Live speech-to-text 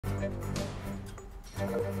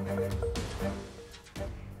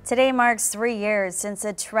Today marks 3 years since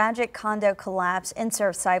a tragic condo collapse in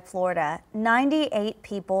Surfside, Florida. 98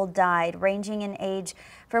 people died, ranging in age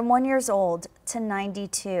from 1 year old to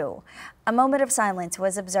 92. A moment of silence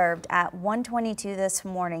was observed at 1:22 this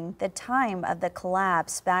morning, the time of the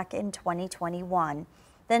collapse back in 2021.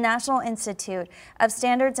 The National Institute of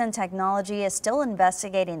Standards and Technology is still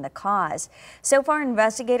investigating the cause. So far,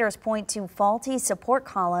 investigators point to faulty support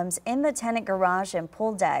columns in the tenant garage and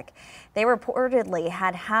pool deck. They reportedly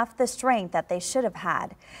had half the strength that they should have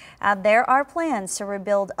had. There are plans to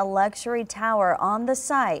rebuild a luxury tower on the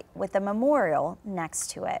site with a memorial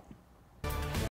next to it.